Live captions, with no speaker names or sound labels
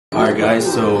Alright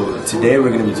guys, so today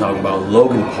we're going to be talking about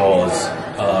Logan Paul's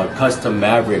custom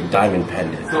Maverick diamond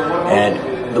pendant.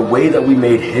 And the way that we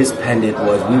made his pendant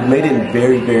was we made it in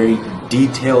very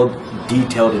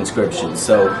detailed inscriptions.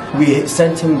 So we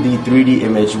sent him the 3D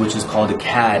image, which is called a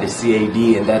CAD,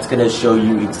 and that's going to show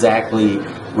you exactly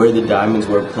where the diamonds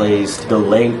were placed, the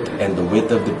length and the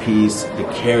width of the piece, the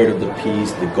carat of the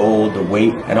piece, the gold, the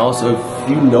weight. And also, if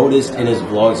you noticed in his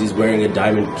vlogs, he's wearing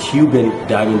a Cuban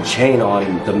diamond chain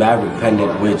on the Maverick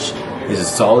pendant, which is a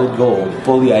solid gold,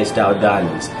 fully iced out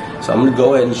diamonds. So I'm going to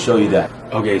go ahead and show you that.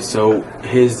 Okay, so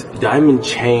his diamond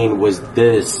chain was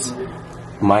this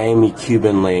Miami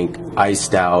Cuban link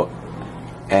iced out,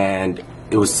 and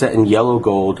it was set in yellow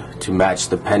gold to match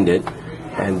the pendant.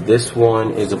 And this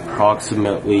one is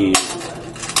approximately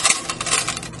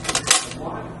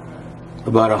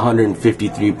about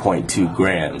 153.2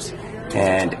 grams.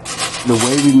 And the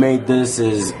way we made this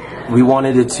is we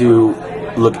wanted it to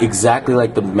look exactly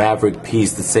like the Maverick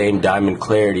piece, the same diamond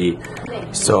clarity.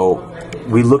 So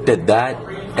we looked at that,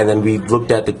 and then we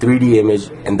looked at the 3D image,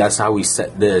 and that's how we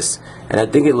set this. And I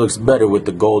think it looks better with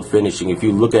the gold finishing. If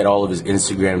you look at all of his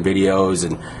Instagram videos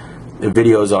and the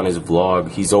videos on his vlog,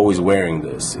 he's always wearing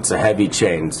this. It's a heavy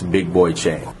chain, it's a big boy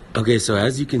chain. Okay, so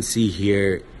as you can see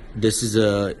here, this is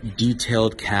a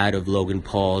detailed CAD of Logan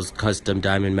Paul's custom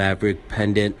diamond Maverick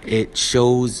pendant. It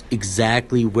shows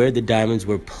exactly where the diamonds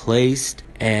were placed,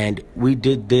 and we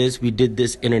did this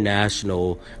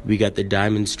international. We got the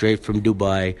diamond straight from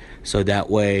Dubai, so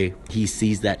that way he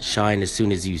sees that shine as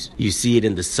soon as you see it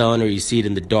in the sun or you see it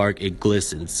in the dark, it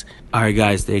glistens. Alright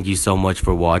guys, thank you so much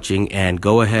for watching, and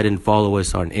go ahead and follow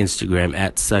us on Instagram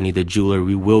at Sunythejeweler.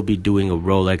 We will be doing a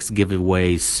Rolex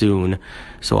giveaway soon,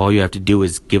 so all you have to do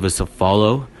is give us a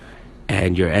follow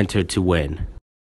and you're entered to win.